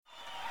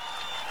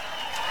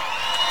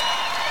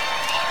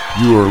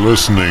You are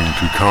listening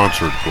to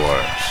Concert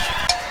Blast.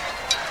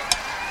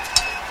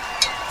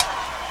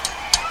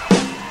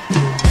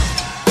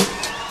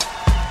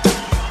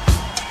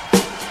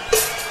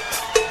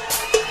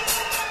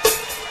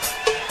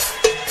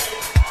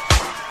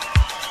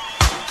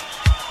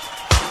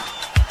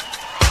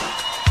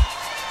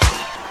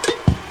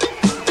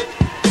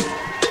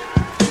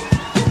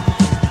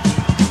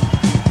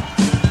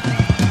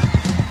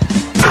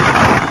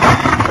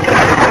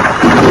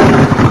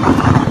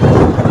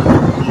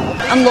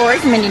 I'm Lori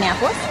from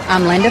Indianapolis.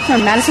 I'm Linda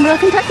from Madisonville,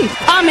 Kentucky.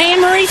 I'm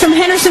Anne-Marie from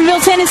Hendersonville,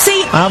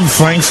 Tennessee. I'm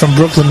Frank from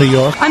Brooklyn, New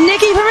York. I'm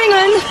Nikki from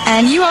England,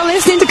 and you are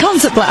listening to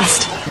Concert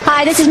Blast.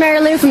 Hi, this is Mary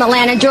Lou from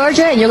Atlanta,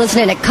 Georgia, and you're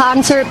listening to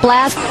Concert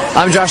Blast.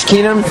 I'm Josh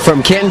Keenum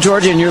from Canton,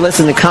 Georgia, and you're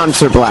listening to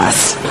Concert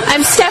Blast.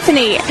 I'm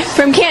Stephanie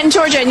from Canton,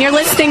 Georgia, and you're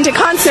listening to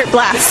Concert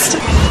Blast.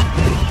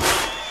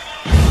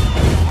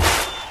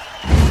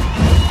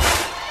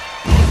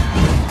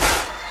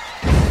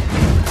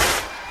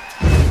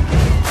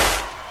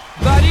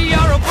 Buddy, you're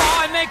a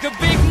boy, make a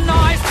big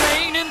noise,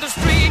 playing in the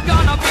street,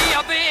 gonna be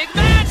a big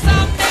man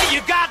someday.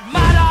 You got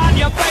mud on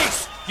your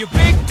face, you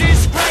big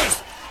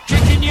disgrace,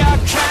 kicking your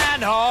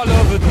can all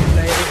over the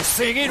place,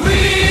 singing, we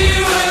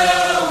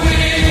will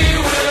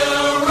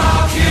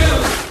rock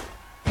you.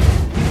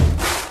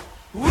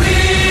 We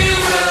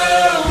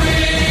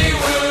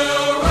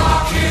will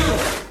rock you.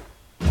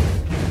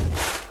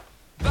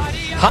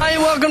 Hi,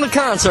 and welcome to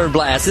Concert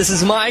Blast. This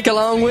is Mike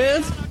along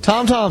with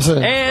Tom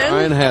Thompson. and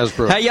Ryan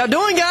Hasbro. How y'all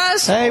doing,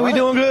 guys? Hey, we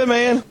doing good,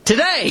 man.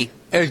 Today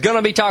is going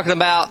to be talking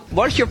about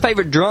what's your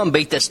favorite drum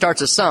beat that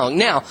starts a song.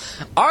 Now,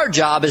 our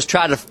job is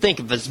try to think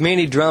of as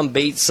many drum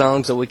beat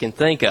songs that we can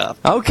think of.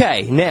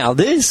 Okay, now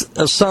these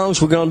are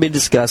songs we're going to be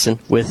discussing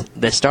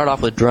that start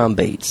off with drum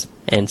beats.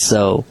 And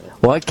so,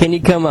 what can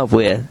you come up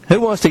with? Who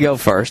wants to go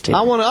first here?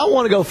 I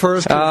want to go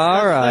first.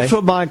 All right. That's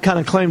what my kind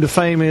of claim to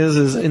fame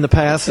is in the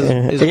past.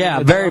 Is yeah,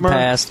 being a very drummer.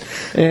 past.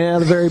 Yeah,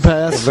 the very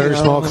past. Very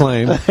small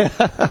claim.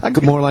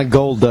 More like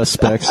gold dust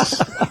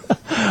specs.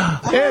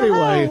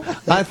 Anyway,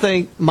 I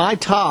think my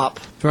top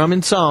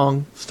drumming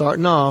song,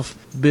 starting off,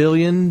 $1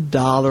 Billion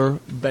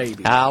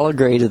Baby. I'll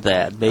agree to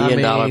that.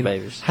 Billion Dollar mean,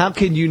 Babies. How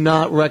can you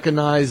not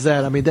recognize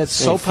that? I mean, that's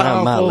so It's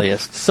on my powerful,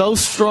 list. so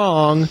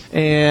strong,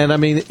 and I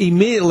mean,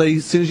 immediately,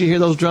 as soon as you hear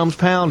those drums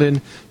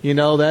pounding, you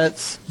know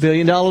that's $1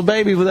 Billion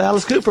Baby with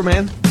Alice Cooper,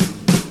 man.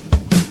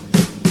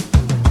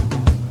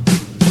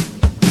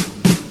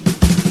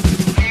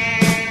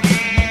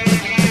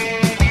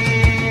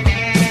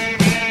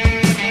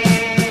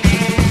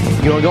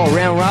 You want to go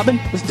round robin?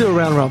 Let's do a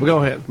round robin. Go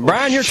ahead.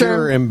 Brian, your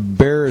Sure, turn.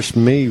 embarrass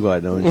me, why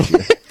don't you?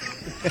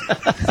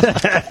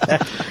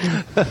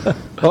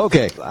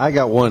 Okay, I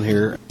got one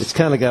here. It's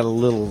kind of got a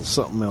little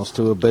something else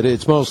to it, but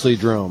it's mostly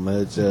drum.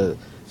 It's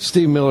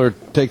Steve Miller,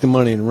 Take the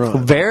Money and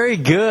Run. Very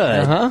good.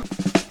 Uh-huh.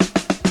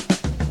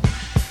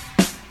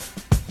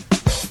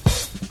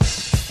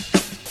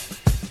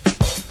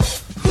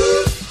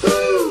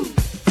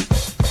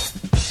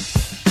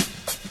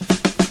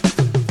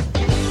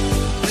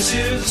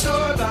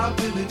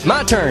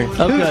 My turn.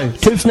 Okay.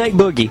 Tube Snake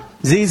Boogie,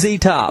 ZZ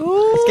Top.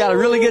 It's got a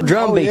really good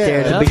drum beat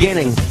there at the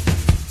beginning.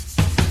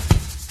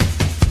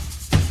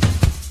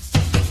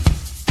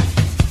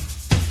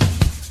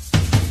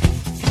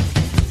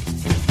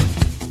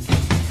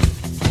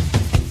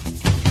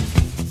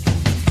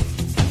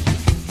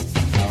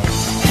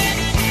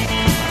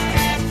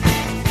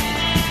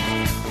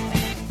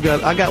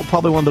 I got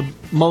probably one of the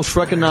most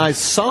recognized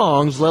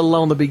songs, let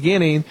alone the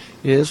beginning,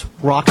 is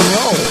Rock and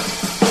Roll.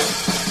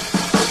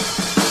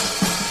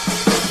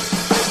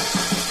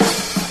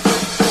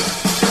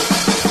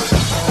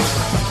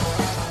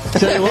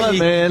 Tell you what,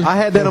 man. I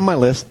had that on my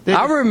list.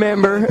 I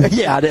remember,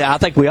 I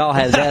think we all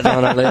had that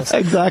on our list.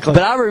 Exactly.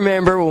 But I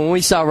remember when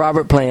we saw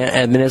Robert Plant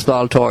at Municipal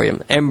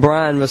Auditorium, and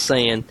Brian was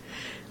saying,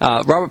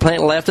 Robert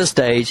Plant left the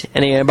stage,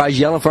 and everybody's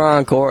yelling for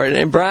encore,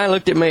 and Brian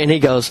looked at me, and he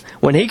goes,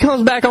 when he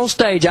comes back on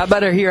stage, I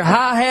better hear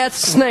hi-hats,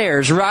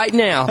 snares right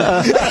now. In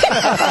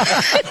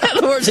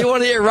other words, he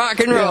wanted to hear rock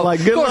and roll. Yeah, like,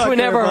 of good course, luck, we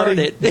never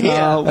everybody. heard it.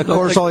 Yeah. Of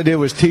course, all he did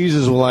was tease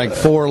us with like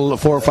four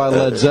or five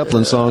Led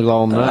Zeppelin songs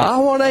all night. I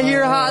want to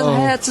hear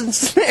hi-hats and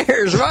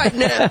snares right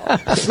now.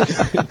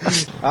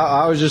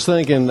 I was just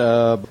thinking,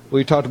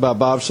 we talked about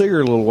Bob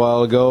Seger a little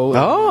while ago.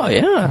 Oh,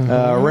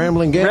 yeah.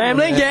 Rambling Gambling.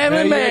 Rambling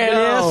Gambling Man,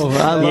 go.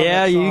 yes. I love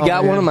Yeah, that you song,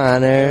 got man. one of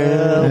mine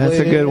there. That's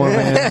a good one,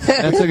 man.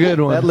 That's a good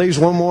one. That leaves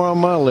one more on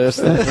my list.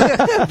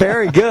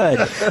 Very good.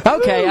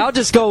 Okay, I'll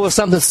just go with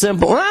something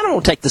simple. Well, I don't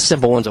want to take the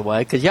simple ones away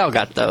because y'all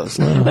got those.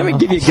 Let me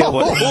give you a good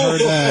one.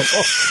 Heard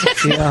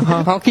that. Yeah,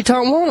 huh? Honky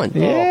Tonk Woman.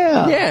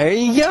 Yeah. Yeah, there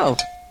you go.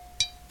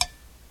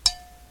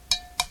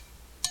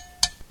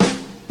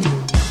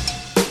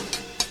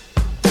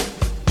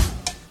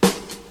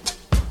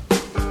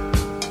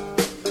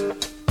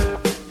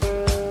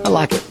 I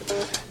like it.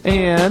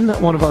 And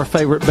one of our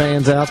favorite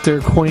bands out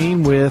there,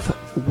 Queen, with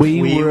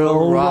We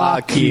Will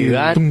Rock You.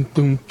 Doom,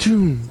 doom,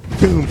 doom,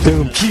 doom,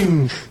 doom,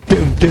 doom,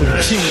 doom, doom,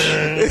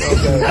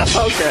 doom.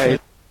 Okay.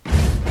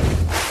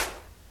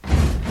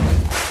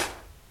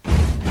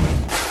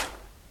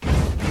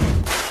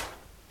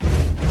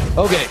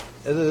 Okay,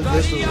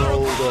 this is an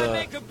old,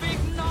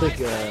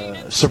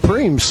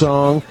 Supreme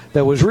song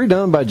that was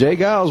redone by Jay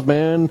Giles'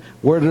 band,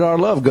 Where Did Our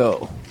Love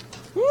Go?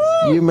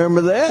 You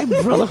remember that,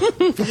 brother?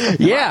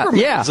 Yeah.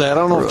 I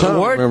don't know if Tom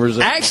remembers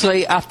that.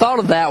 Actually, I thought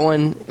of that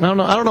one. I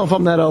don't know if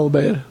I'm that old,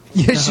 man.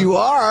 Yes, you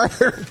are.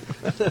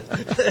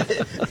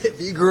 If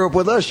you grew up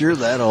with us, you're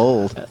that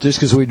old. Just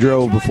because we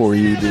drove before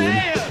you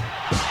did.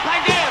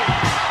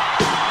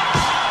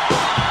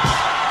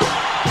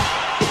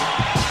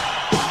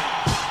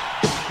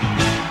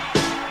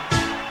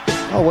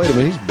 Oh, wait a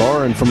minute. He's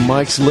borrowing from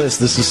Mike's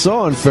list. This is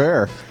so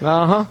unfair.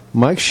 Uh-huh.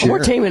 Mike's share.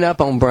 We're teaming up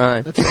on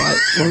Brian. That's right.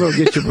 We're going to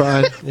get you,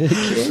 Brian.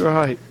 That's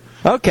right.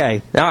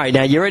 Okay. All right.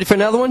 Now, you ready for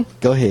another one?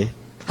 Go ahead.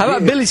 How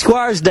about Billy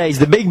Squires' Days,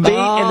 the big beat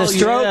and the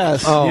stroke?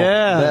 Yes. Oh,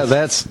 yeah.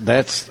 That's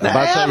about to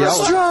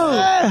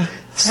Stroke.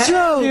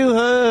 Have you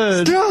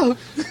heard? Stroke.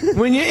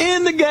 When you're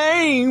in the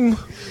game,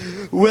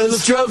 well, the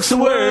stroke's the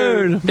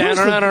word. At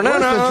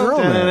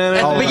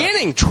the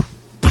beginning.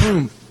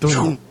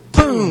 Boom.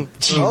 Boom.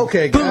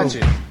 Okay,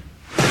 gotcha.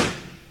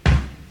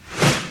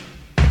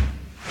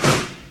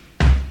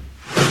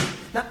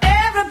 Now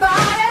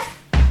everybody,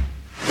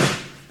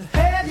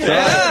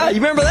 Yeah, you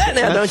remember that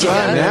now, don't you?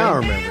 Right, now I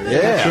remember. Yeah.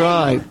 That's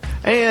right.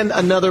 And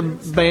another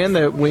band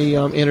that we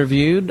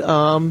interviewed,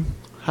 how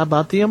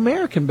about the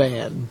American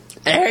Band?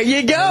 There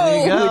you go. There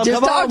you go. We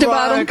just talked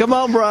about them. Come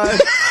on, Brian.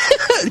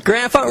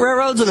 Grand Funk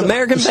Railroad's an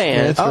American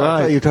band. That's I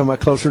right. thought you were talking about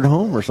Closer to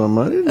Home or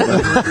something. I didn't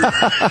know.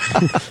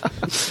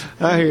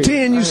 I hear you.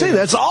 10, you see,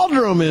 that's all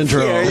drum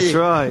intro. Yeah, that's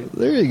right.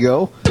 There you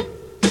go.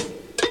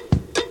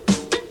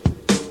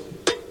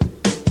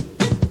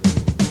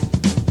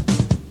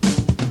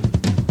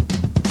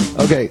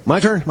 Okay, my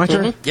turn.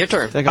 Your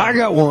turn. I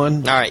got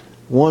one. All right.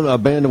 A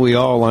band that we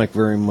all like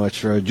very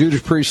much.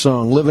 Judas Priest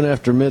song, Living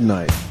After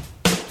Midnight.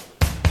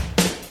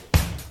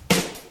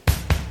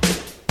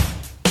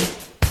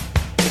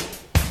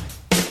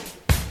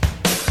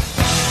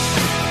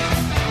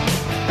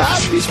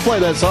 I used to play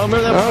that song.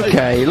 Remember that?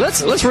 Okay,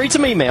 let's read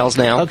some emails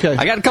now. Okay.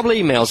 I got a couple of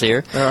emails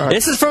here. All right.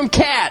 This is from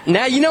Kat.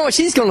 Now you know what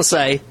she's going to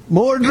say.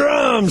 More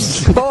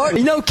drums.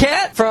 You know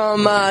Kat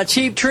from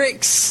Cheap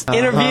Tricks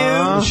interview.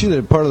 Is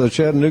she part of the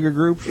Chattanooga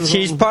group?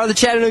 She's part of the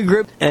Chattanooga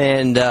group,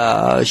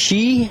 and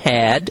she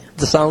had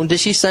the song that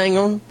she sang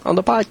on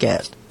the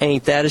podcast.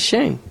 Ain't That a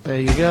Shame? There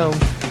you go.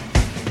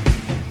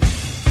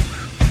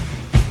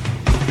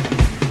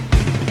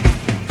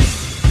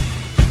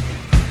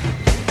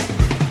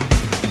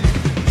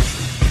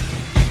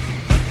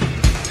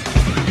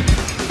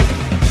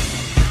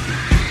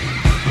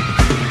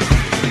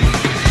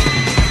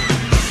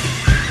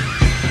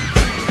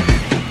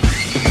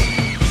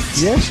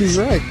 Yeah, she's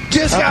right.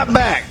 Just got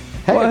back.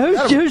 Hey,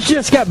 Well, who's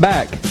just got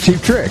back?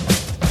 Cheap Trick.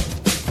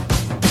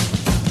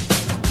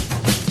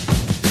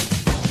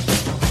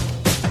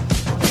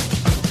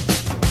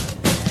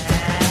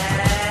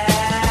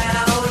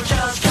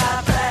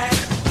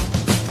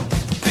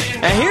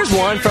 And here's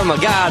one from a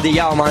guy that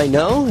y'all might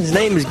know. His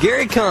name is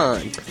Gary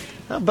Kahn.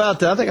 How about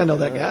that? I think I know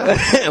that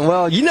guy.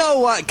 Well, you know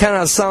what kind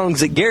of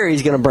songs that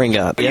Gary's going to bring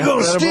up. You're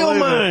going to steal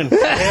mine.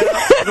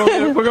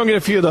 We're going to get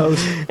a few of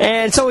those.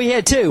 And so he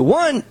had two.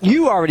 One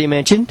you already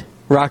mentioned,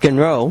 rock and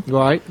roll.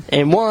 Right.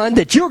 And one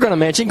that you're going to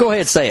mention. Go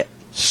ahead, say it.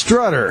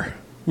 Strutter.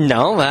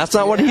 No, that's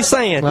not what he's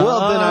saying.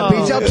 Well, then I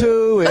beat you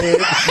to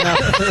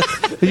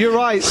it. You're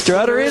right.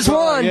 Strutter is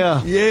one.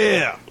 Yeah.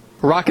 Yeah.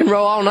 Rock and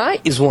roll all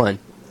night is one.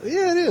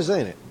 Yeah, it is,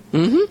 ain't it?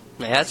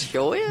 Mm-hmm. That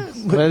sure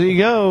is. There you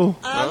go.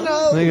 I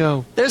know. There you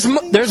go. There's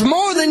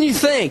more than you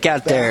think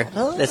out there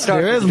that starts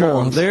There is with more.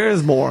 drums. There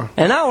is more.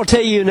 And I will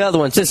tell you another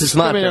one since it's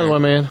my Give me another turn.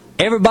 one, man.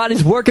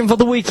 Everybody's Working for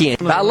the Weekend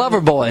by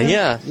Loverboy.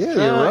 Yeah. Yeah,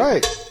 you're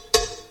right.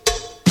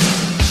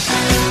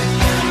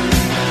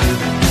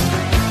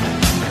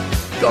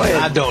 Go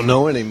ahead. I don't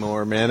know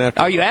anymore, man.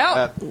 Are you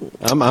out?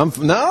 I'm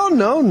no,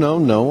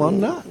 I'm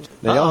not.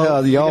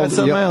 Now, You got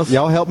something else?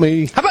 y'all help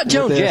me. How about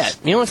Joan with this.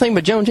 Jett? You know anything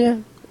about Joan Jett?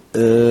 I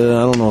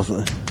don't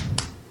know.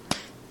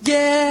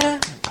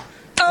 Yeah.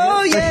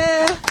 Oh,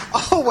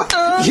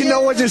 yeah. You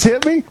know what just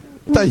hit me?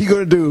 I thought you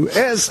were going to do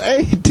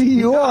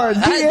SATUR.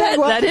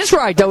 That is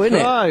right, though, isn't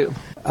it?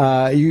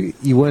 Right.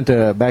 You went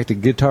back to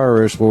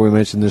Guitarist where we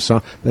mentioned this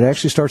song, but it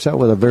actually starts out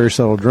with a very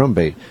subtle drum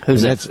beat.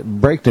 Who's and that? That's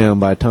Breakdown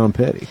by Tom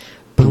Petty.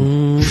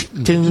 With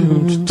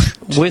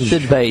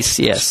the bass,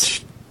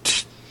 yes.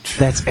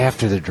 That's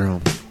after the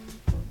drum.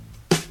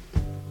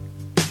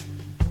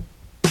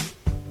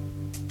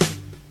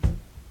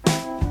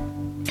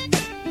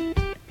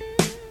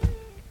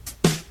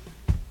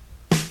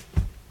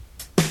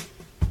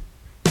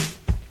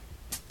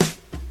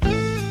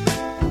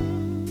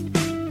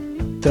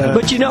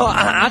 But you know,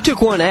 I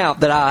took one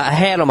out that I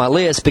had on my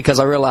list because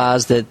I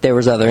realized that there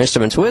was other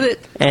instruments with it,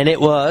 and it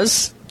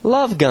was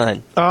Love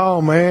Gun.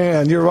 Oh,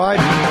 man. You're right.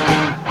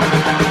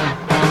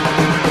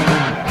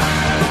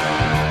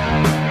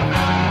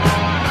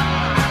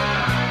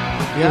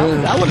 Yeah,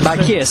 That was by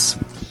Kiss,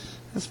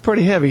 that's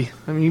pretty heavy.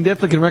 I mean, you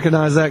definitely can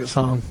recognize that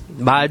song.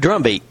 by a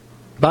drum beat.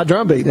 By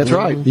drum beat, that's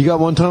right. You got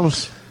one,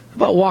 Thomas? How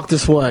about Walk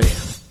This Way?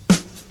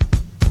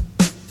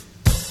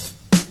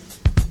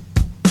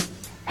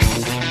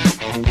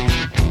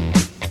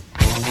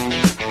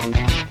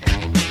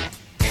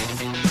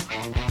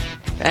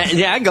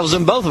 That goes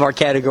in both of our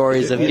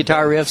categories of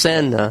guitar riffs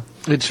and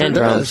sure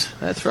drums. does.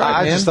 That's right.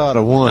 I man. just thought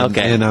of one,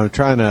 Okay. and I'm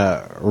trying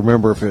to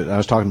remember if I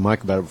was talking to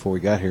Mike about it before we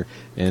got here,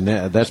 and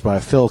that's by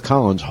Phil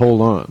Collins,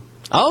 Hold On.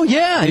 Oh,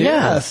 yeah,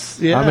 Yes.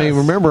 I mean,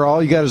 remember,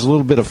 all you got is a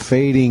little bit of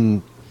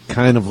fading,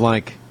 kind of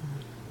like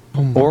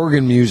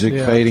organ music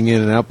Yeah. fading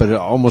in and out, but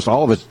almost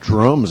all of it's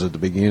drums at the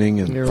beginning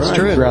and You're right.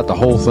 throughout the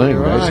whole thing,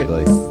 You're right.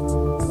 basically.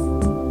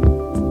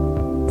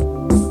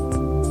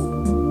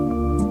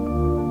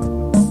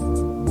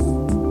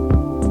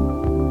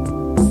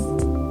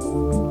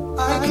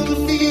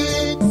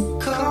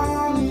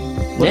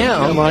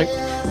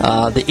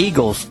 Now, the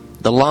Eagles,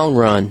 The Long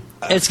Run.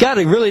 It's got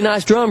a really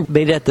nice drum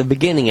beat at the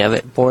beginning of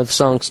it before the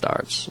song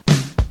starts.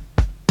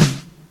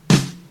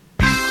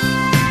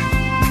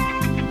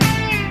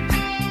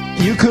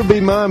 You Could Be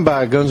Mine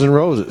by Guns N'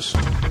 Roses.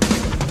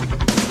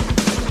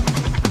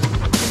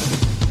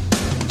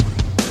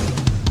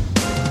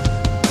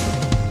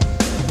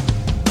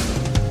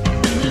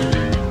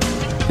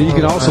 You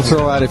can also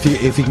throw out if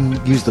you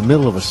can use the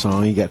middle of a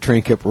song. You got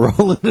Train Kept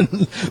Rolling.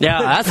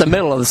 Yeah, that's the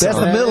middle of the song. That's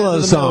the middle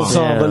of the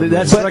song. But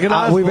that's But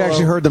recognizable. we've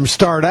actually heard them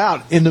start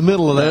out in the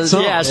middle of that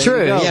song. Yeah, it's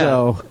true. Yeah.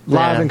 So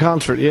live Yeah. in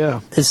concert,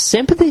 yeah. Is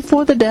Sympathy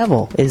for the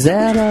Devil? Is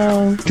that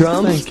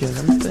drums?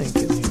 I'm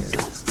thinking here.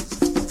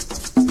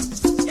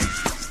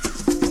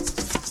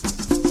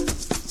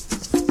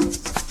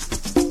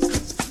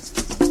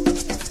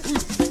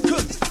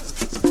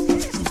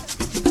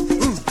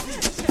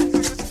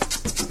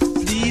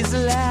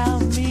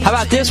 How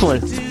about this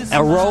one?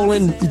 A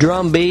rolling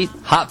drum beat,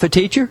 Hot for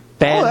Teacher?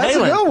 Van that's a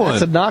Halen. good one.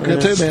 That's a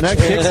knocker, too, man. That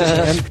kicks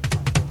us, man.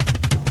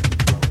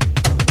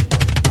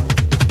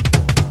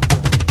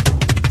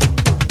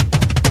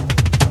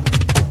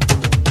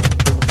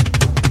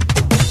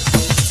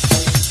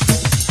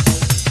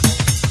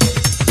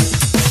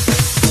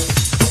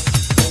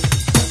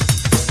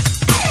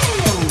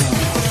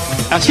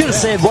 I should have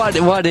said,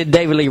 what did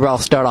David Lee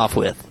Roth start off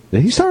with?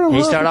 Did he start off?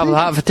 He started off with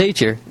Hot for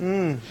Teacher.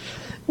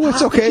 Well,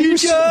 it's okay.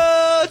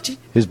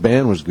 His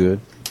band was good.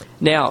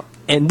 Now,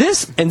 and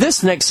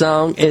this next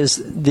song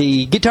is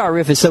the guitar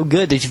riff is so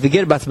good that you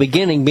forget about the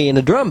beginning being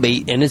a drum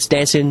beat, and it's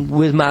dancing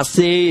with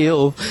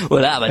myself.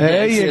 Well, I'm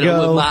There you dancing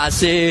go. with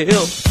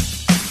myself.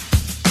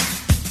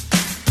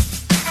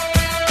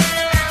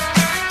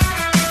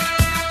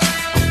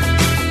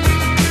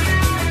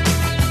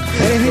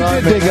 Hey, he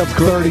did dig up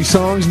 30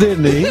 songs,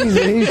 didn't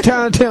he? He's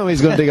trying to tell me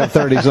he's going to dig up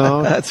 30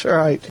 songs. That's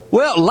right.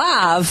 Well,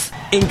 live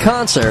in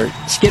concert,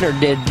 Skinner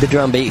did the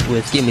drum beat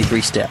with "Give Me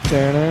 3 Steps."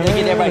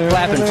 Get everybody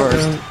clapping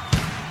first.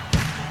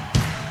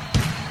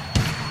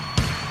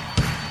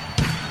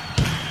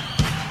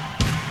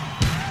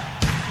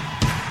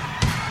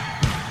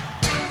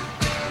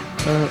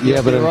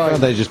 Yeah, but right.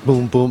 They just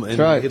boom, boom, and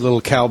right. get a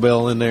little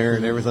cowbell in there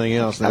and everything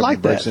else. And I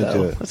like breaks that, into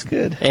though. it. That's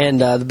good.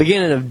 And the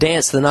beginning of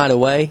 "Dance the Night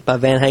Away" by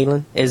Van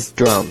Halen is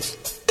drums.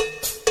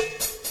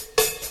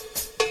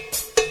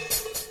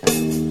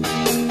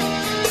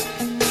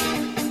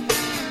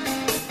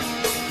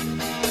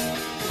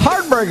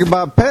 Heartbreaker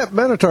by Pat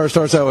Benatar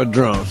starts out with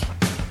drums.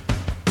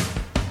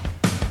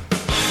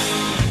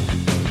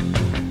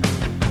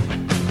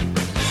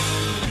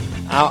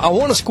 I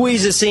want to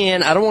squeeze this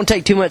in. I don't want to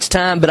take too much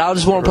time, but I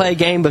just want to play a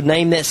game of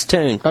Name This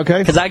Tune. Okay.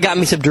 Because I got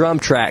me some drum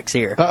tracks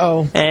here.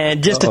 Uh-oh.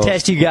 And just to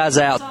test you guys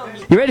out.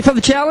 You ready for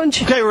the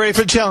challenge? Okay, we're ready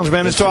for the challenge,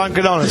 man. Let's try and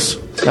get on us.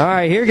 All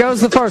right, here goes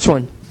the first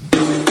one.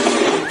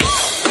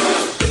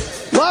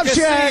 Love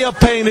Shack. See a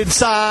painted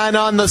sign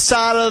on the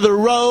side of the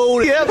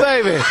road. Yeah,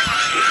 baby.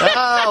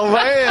 Oh,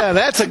 man.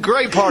 That's a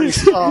great party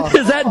song.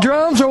 Is that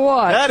drums or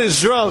what? That is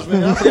drums,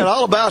 man. I forgot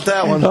all about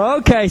that one.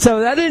 Okay, so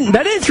that didn't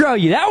throw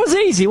you. That was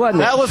easy,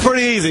 wasn't it? That was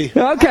pretty easy.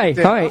 Okay,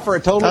 all right. For a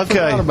total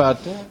forgot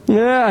about that.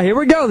 Yeah, here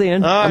we go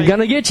then. All right. I'm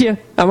gonna get you.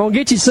 I'm gonna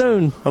get you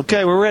soon.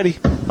 Okay, we're ready.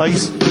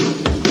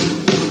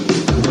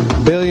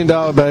 $1 billion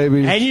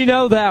baby. And you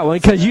know that one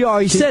because you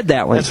already said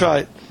that one. That's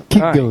right.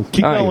 Keep All right. going.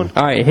 Keep All right. going.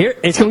 All right, here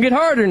it's gonna get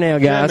harder now,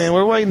 Yeah, guys. man,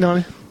 we're waiting on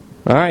it.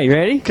 All right, you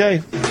ready?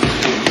 Okay.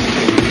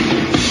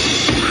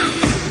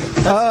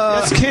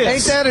 That's Kiss.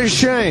 Ain't that a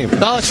shame?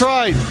 No, that's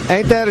right.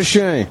 Ain't that a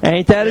shame?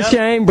 Ain't that a Yep.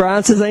 shame?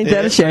 Brian says, ain't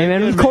that a shame?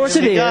 And Good, of course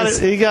man. it He got is.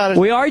 it. He got it.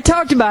 We already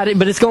talked about it,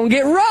 but it's going to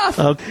get rough.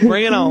 Okay,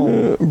 bring it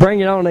on.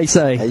 Bring it on, they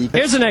say.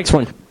 Here's the next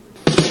one.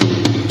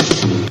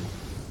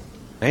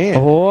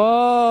 Man.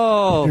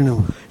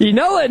 Whoa. You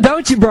know it,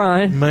 don't you,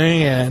 Brian?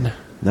 Man.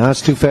 No,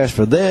 it's too fast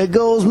for There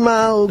Goes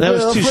My Old That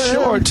was too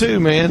Girlfriend. short, too,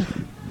 man.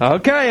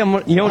 Okay, you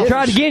want to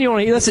try it again? You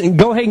want to listen?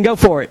 Go ahead and go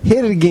for it.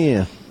 Hit it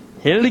again.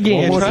 Hit it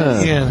again. One more Try it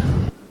time. again.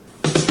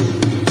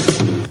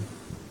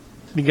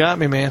 You got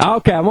me, man.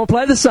 Okay, I'm going to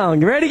play the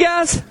song. You ready,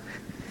 guys?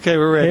 Okay,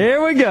 we're ready.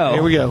 Here we go.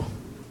 Here we go.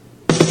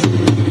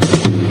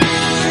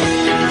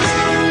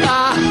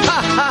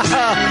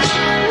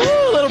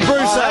 Ooh, little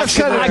Bruce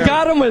action I there.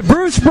 got him with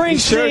Bruce Springsteen. You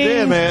sure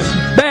did, man.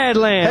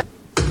 Badland.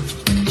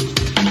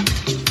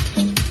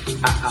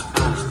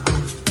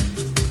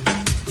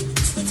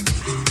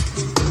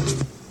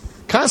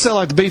 Kind of sound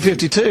like the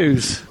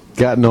B-52s.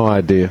 Got no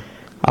idea.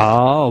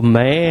 Oh,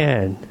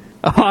 man.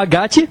 Oh, I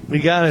got you. You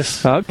got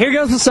us. Okay, here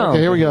goes the song.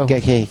 Okay, here we go.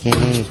 Okay.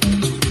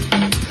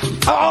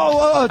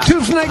 Oh,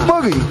 Tube Snake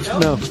Boogie.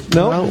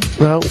 No.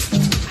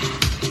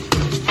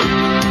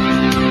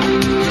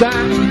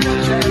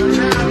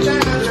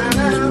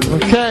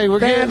 Okay, we're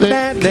getting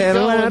it.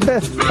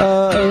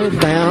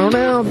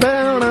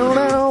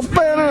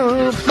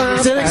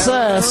 It's In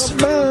Excess.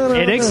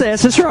 In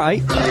Excess is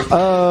right.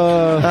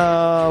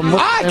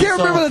 I can't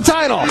remember the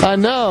title. I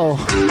know.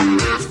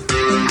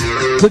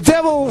 The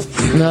Devil.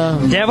 No.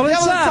 Devil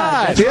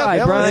Inside. That's Yep, right,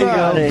 Devil Brian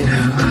got it.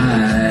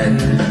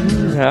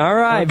 All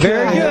right,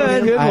 very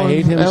good. I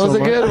hate him. That was a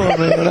good one,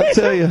 man. I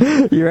tell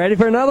you. You ready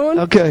for another one?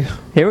 Okay.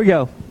 Here we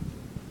go.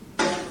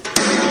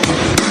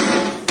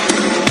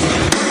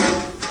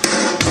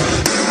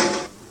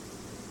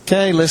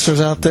 Okay, listeners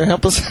out there,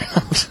 help us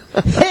out.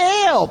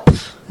 Help!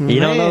 You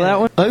don't know that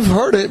one? I've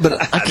heard it,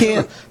 but I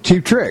can't.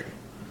 Cheap Trick.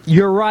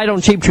 You're right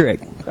on Cheap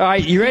Trick. All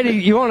right, you ready?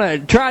 You want to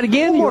try it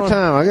again? One more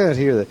time. I got to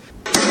hear that.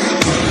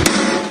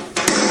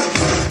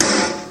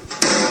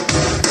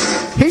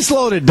 He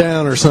slowed it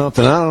down or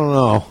something. I don't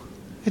know.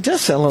 It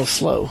does sound a little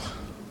slow.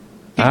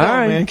 Keep All going,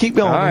 right, man. Keep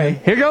going, All right,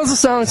 man. here goes the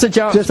song since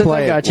I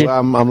got you. Well,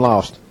 I'm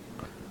lost.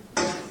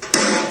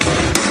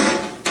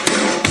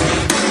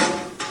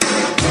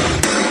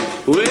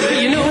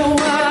 Well, you know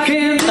I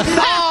can.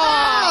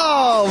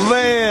 Oh,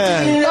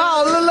 man.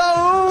 All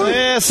alone.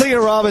 Yeah, sing it,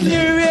 Robin. You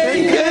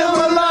ain't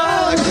come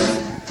along.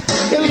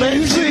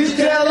 Electric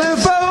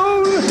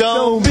telephone.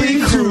 Don't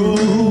be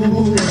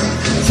cruel.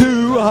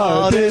 Too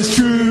hard is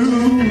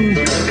true.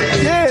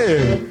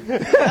 Yeah.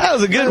 That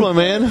was a good one,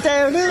 man.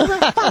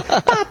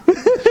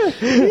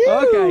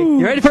 Okay,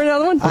 you ready for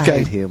another one? I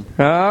hate him.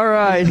 All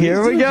right,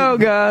 here we go,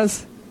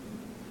 guys.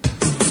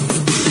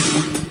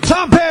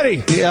 Tom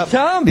Petty. Yep.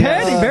 Tom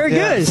Petty, very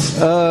good.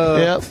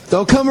 Yep.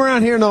 Don't come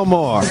around here no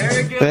more.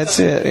 Very good. That's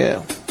it,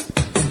 yeah.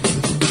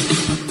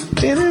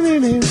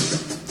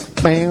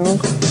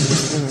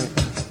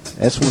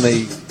 That's when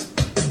they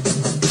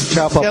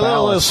chop up Got a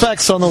little Alice.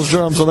 effects on those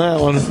drums on that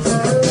one.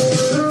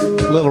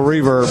 Little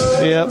reverb.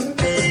 Yep.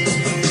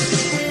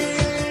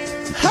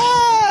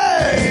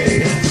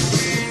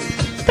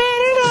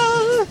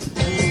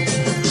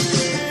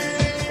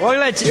 We'll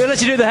let you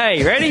do the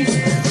hey. Ready?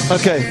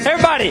 Okay.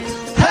 Everybody,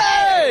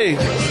 Hey!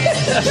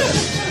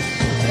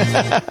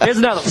 here's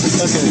another one.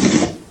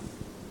 Okay.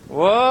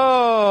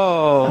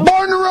 Whoa.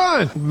 Born to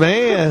Run.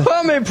 Man.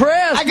 I'm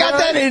impressed. I got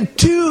Brian. that in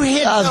 2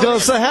 hits. I was going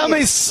to say, how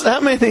many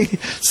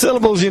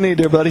syllables you need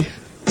there, buddy?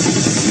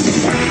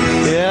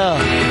 Yeah.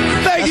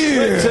 Thank you.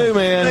 Good too,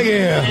 man. Thank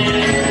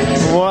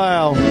you.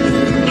 Wow.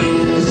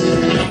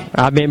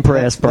 I've been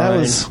impressed,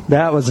 Brian. That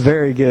That was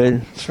very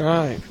good. That's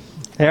right.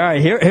 All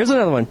right, here's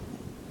another one.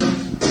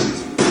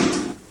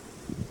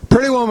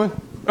 Pretty Woman.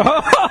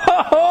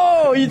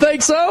 Oh, you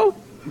think so?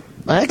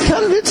 That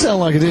kind of did sound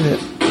like it, didn't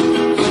it?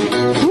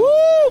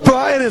 Woo!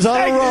 Brian is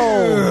on a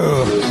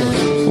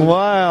roll.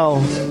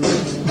 Wow.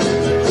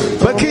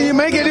 But can you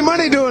make any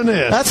money doing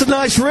this? That's a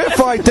nice riff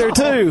right there,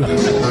 too.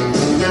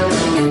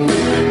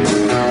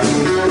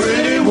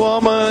 Pretty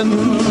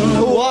woman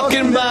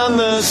walking down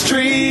the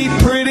street,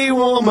 pretty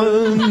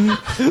woman.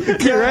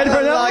 You ready for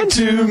another like one?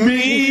 to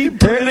meet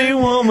pretty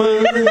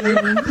woman.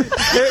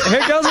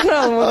 Here goes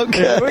another one.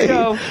 Okay. Here we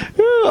go.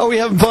 Are we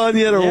having fun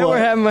yet or Yeah, what? we're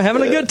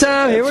having a good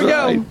time. Here we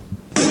That's go.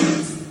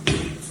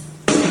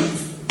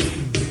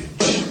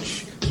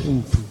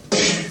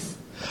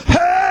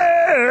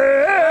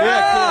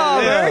 Oh,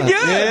 very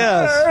good.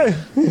 Yes.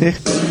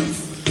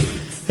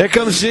 Here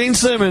comes Gene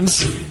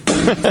Simmons.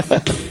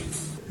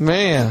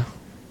 Man.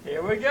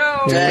 Here we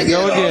go. There we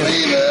go again.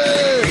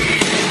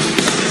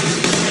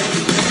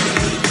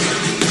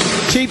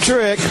 Cheap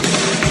Trick.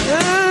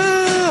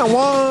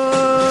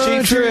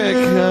 Cheap Trick.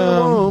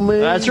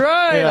 That's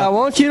right. Yeah. I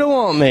want you to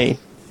want me.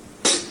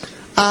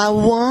 I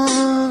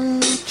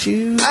want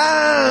you.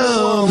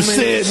 I'm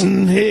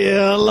sitting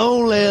here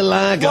lonely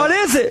like What a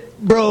is it?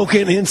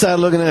 broken inside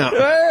looking out.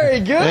 Very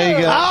good. There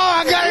you go. Oh,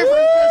 I got it.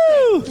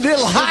 Woo!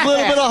 Just a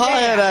little bit of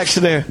hi-hat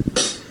action there.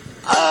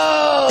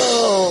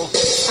 Oh.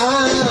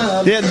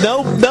 Yeah,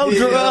 no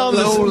drums.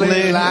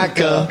 Lonely like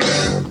a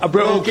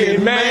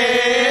broken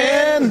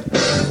man.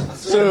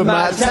 Serve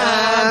my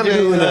time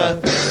doing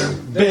the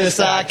best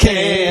I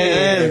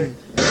can.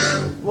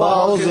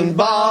 Walls and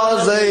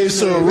bars, they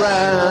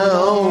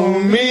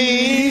surround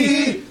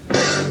me.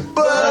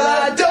 But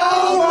I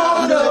don't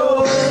want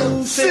no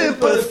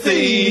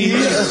sympathy.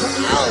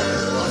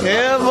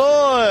 Yeah,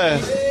 boy.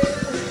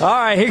 All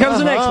right, here comes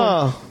the next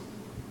one.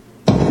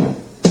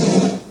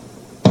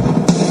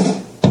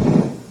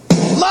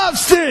 Love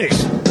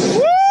Sticks.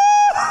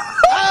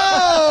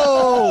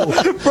 Oh!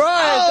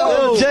 Brian!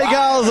 Oh, Jay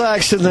Giles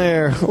action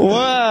there.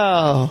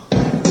 Wow.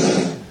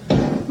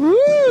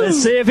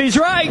 Let's see if he's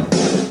right.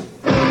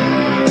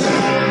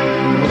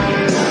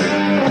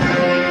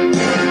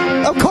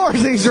 Of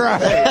course he's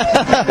right.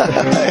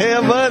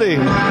 Yeah, buddy.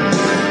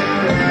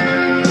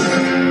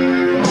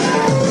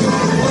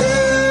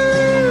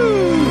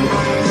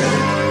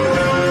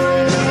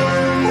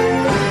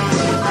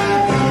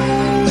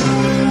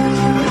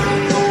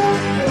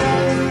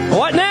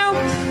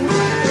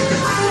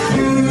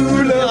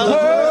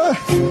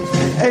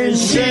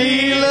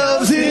 She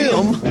loves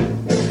him.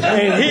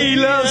 And he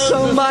loves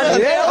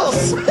somebody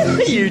else.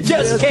 You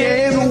just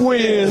can't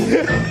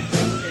win.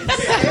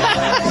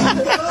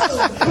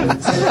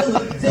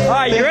 All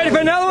right, you ready for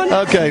another one?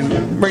 Okay,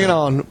 bring it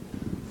on.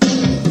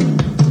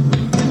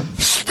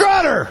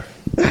 Strutter!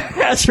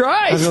 That's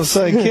right. I was going to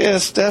say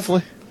Kiss,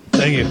 definitely.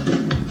 Thank you.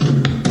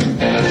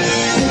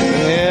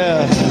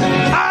 Yeah.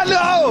 I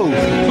know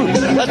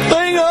a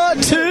thing or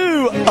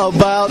two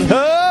about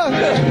her.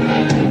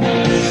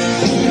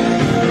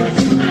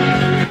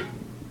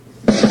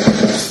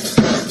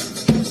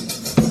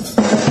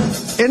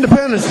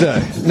 Independence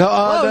Day. No,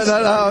 Oh!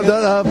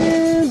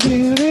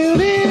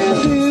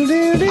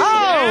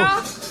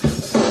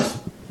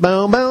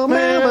 Boom, boom,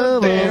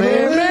 boom, boom,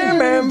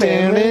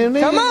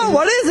 Come on,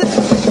 what is it?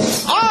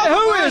 Oh,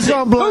 Who is it?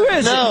 Who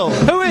is No. it?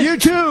 Who is You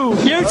too.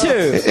 You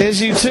too. It's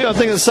you too. I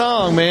think of the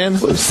song, man.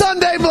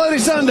 Sunday, Bloody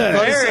Sunday.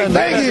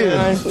 Thank you.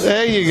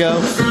 There you go.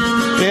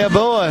 Yeah,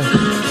 boy.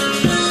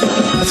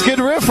 That's a good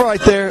riff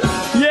right there.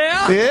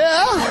 Yeah?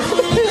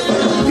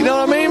 Yeah. You know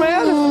what I mean,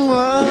 man?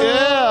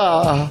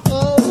 Yeah.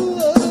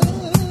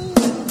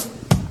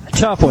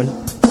 Tough one.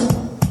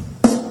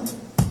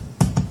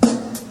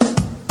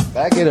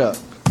 Back it up.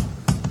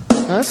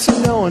 That's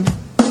still going.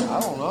 I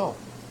don't know.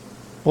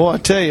 Boy, I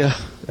tell you,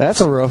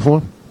 That's a rough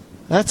one.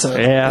 that's a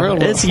Yeah,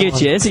 real it's rough get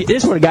one. you.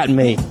 This would have gotten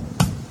me.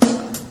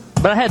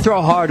 But I had to throw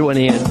a hard one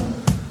in.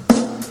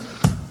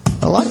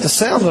 I like the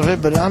sound of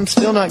it, but I'm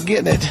still not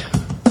getting it.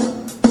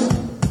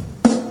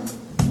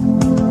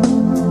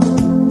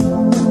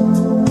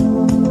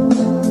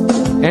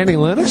 Annie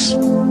Lennox?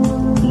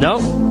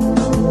 Nope.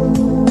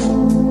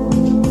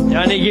 Do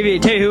I need to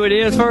tell you who it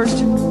is first?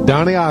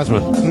 Donny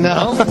Osmond.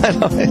 No, I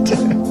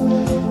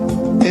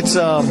don't. It's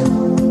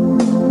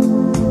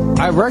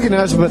I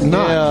recognize it, but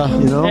not. Yeah.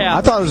 You know? Yeah.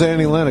 I thought it was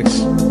Annie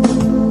Lennox.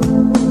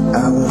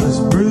 I was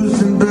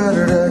bruised and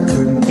battered, I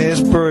couldn't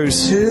it's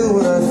Bruce. feel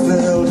what I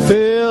felt.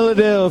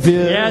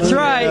 Philadelphia. Yeah, that's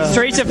right. Yeah.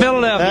 Streets of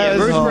Philadelphia. That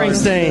is Bruce hard.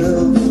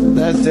 Springsteen.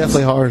 That's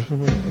definitely hard.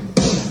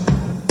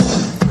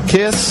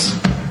 Kiss.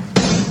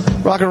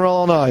 Rock and roll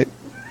all night.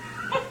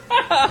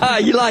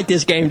 You like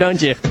this game,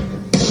 don't you?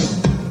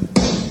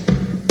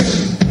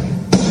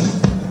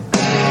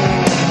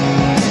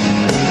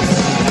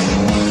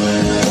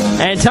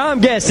 And Tom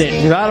guessed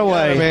it right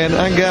away. Man,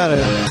 I got it.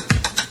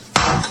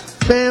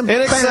 In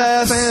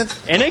excess.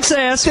 In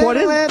excess, what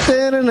is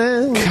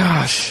it?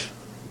 Gosh.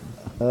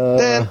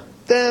 It's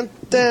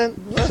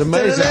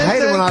amazing. I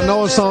hate it when I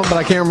know a song, but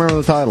I can't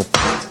remember the title.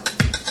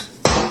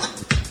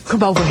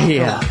 Come over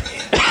here.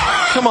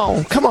 Come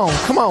on, come on,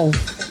 come on.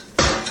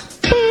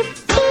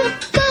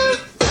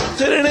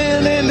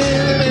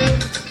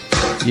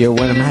 You're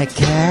one of my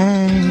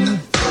kind.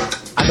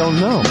 I don't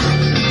know.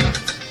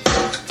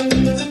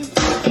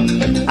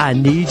 I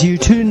need you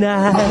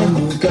tonight.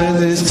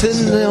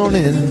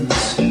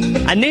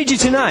 I need you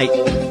tonight.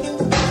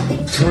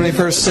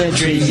 21st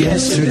century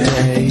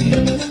yesterday.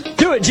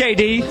 Do it,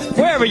 JD,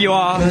 wherever you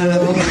are.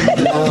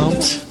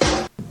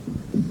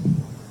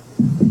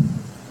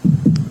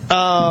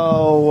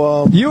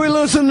 Oh, Huey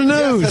Lewis in the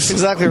News. that's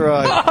exactly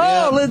right.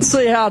 Oh, let's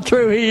see how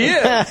true he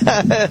is.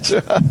 That's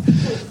right.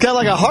 Kind of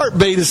like a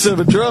heartbeat instead of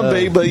a drum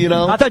beat, but you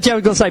know. I thought you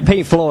were going to say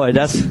Pink Floyd.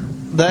 That's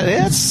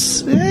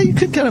That's yeah, you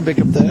could kind of pick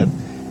up that.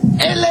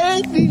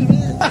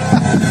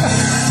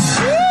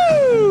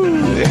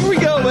 Woo! Here we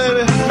go,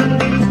 baby.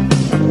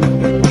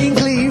 In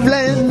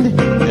Cleveland.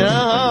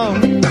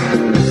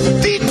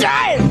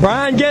 Detroit.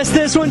 Brian guessed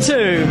this one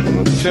too.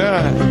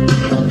 Sure.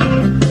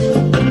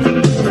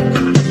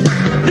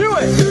 Do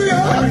it.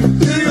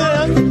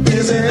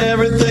 Isn't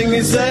everything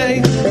you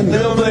say?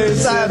 No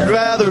place I'd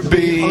rather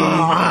be.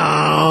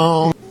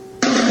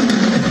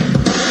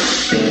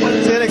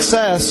 It's in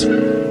excess.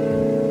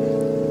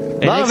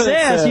 In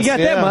excess, you got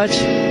that much.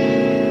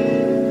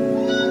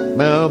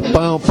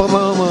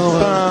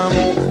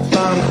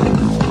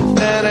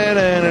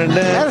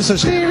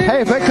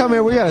 Hey, if they come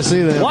here, we got to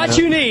see them. What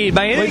you need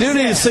by any We do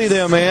need to see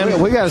them,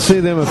 man. We got to see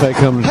them if they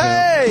come to town.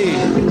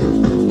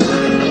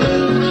 Hey!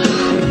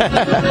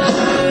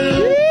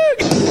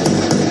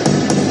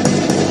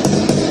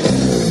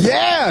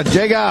 Yeah,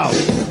 check out.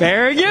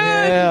 Very good.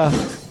 Yeah.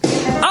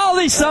 All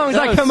these songs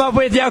I come up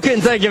with, y'all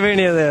couldn't think of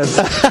any of this.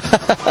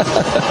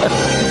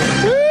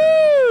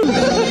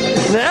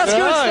 That's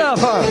good stuff,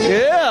 huh?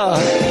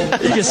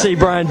 Yeah. You can see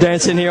Brian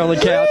dancing here on the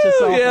couch.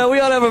 It's awesome. Yeah, we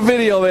ought to have a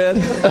video, man.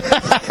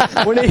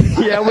 we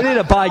need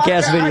a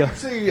podcast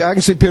video. I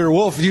can see Peter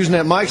Wolf using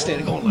that mic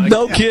stand going like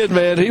No kid,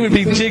 man. He would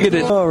be jigging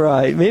it. All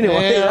right.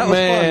 Anyway, that was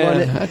fun,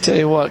 wasn't it? I tell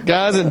you what,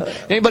 guys, and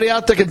anybody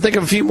out there can think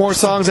of a few more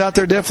songs out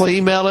there, definitely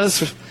email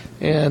us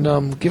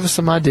and give us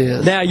some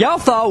ideas. Now, y'all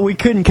thought we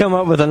couldn't come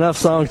up with enough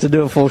songs to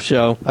do a full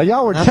show.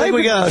 Y'all were I think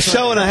we got a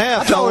show and a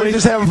half, I thought we don't were we?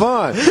 just having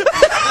fun.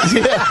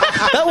 Yeah,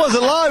 that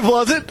wasn't live,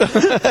 was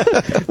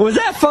it? Was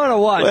that fun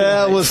or what?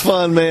 Well, it was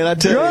fun, man. I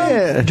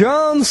tell you.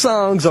 Drum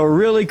songs are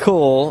really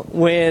cool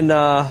when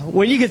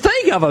you can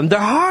think of them. They're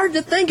hard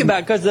to think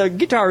about because the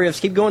guitar riffs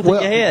keep going through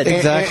your head.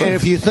 And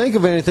if you think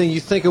of anything,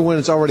 you think of when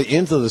it's already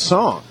into the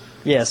song.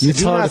 Yes.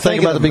 It's hard to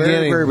think about the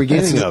beginning. Very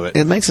beginning of it.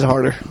 It makes it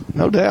harder,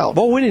 no doubt.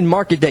 Boy, we didn't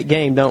market that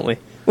game, don't we?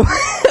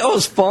 That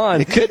was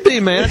fun. It could be,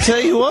 man. I tell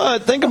you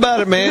what, think about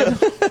it, man.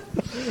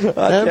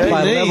 That'd be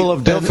By neat. level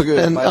of difficulty.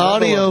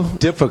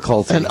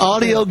 An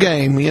audio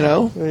game, you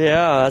know.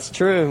 Yeah, that's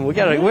true. We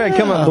gotta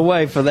come up with a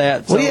way for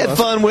that. We had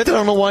fun with it. I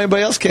don't know why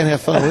anybody else can't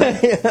have fun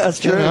with it. Yeah, that's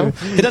true. You know?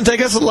 It doesn't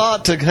take us a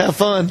lot to have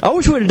fun. I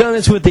wish we'd have done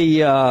this with the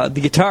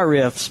guitar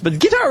riffs, but the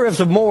guitar riffs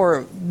are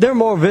more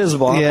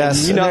visible.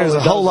 Yes, I mean, there's a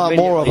whole lot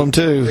more of them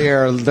too.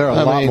 They're a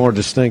lot more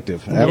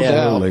distinctive.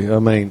 Absolutely. I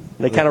mean,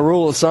 they kind of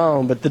rule the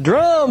song, but the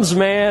drums,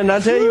 man, I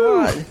tell you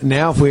what.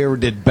 Now, if we ever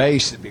did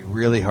bass, it'd be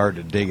really hard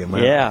to dig them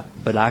out. Yeah,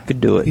 but I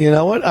could do it. You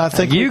know what? I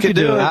think You we could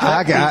do it.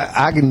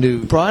 I can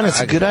do. Brian, it's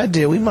a good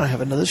idea. We might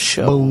have another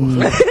show. Boom,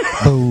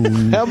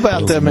 boom. How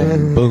about that,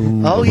 man?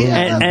 Boom. Oh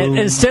yeah. And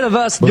instead of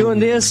us doing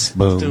this,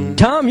 Boom.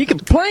 Tom, you can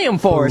play them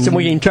for us, and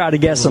we can try to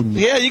guess them.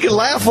 Yeah, you can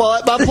laugh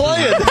by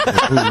playing.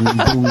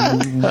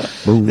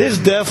 There's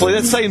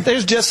definitely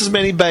there's just as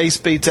many bass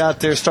beats out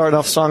there starting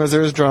off a song as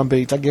there is drum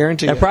beats. I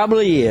guarantee There you.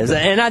 probably is,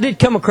 and I did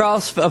come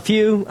across a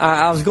few.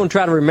 I was going to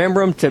try to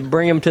remember them to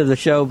bring them to the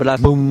show, but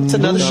It's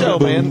another show,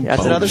 man.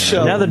 That's another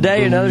show. Another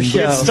day, another show.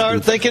 Let's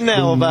start thinking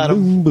now about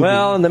them.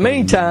 Well, in the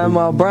meantime,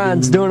 while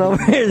Brian's doing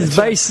over his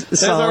bass songs,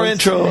 There's our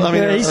intro. I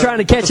mean, he's trying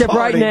to catch the up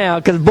right party. now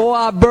because boy,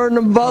 I burned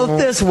them both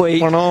this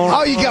week.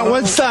 Oh, you got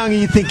one song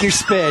and you think you're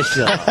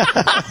special.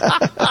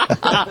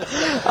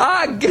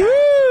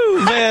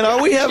 Man,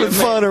 are we having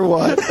fun or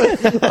what?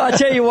 I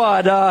tell you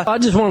what, I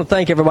just want to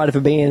thank everybody for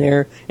being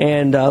here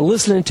and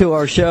listening to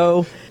our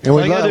show. And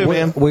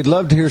We'd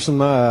love to hear some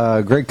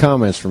great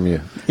comments from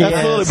you.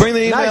 Absolutely. Bring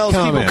the Nice emails. Keep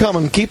them comment.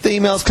 coming. Keep the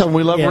emails coming.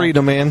 We love reading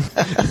them, man.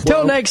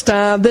 Till next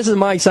time, this is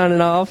Mike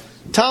signing off.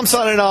 Tom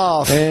signing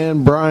off.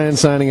 And Brian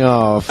signing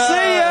off. See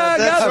ya.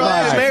 That's God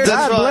right. bless.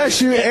 That's God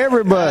bless you,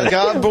 everybody.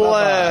 God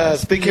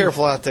bless. Be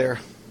careful out there.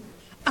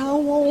 I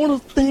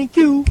want to thank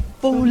you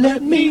for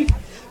letting me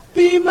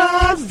be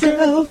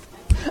myself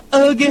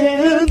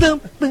again.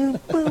 Boom,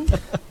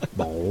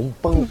 boom,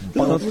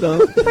 boom,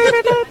 boom.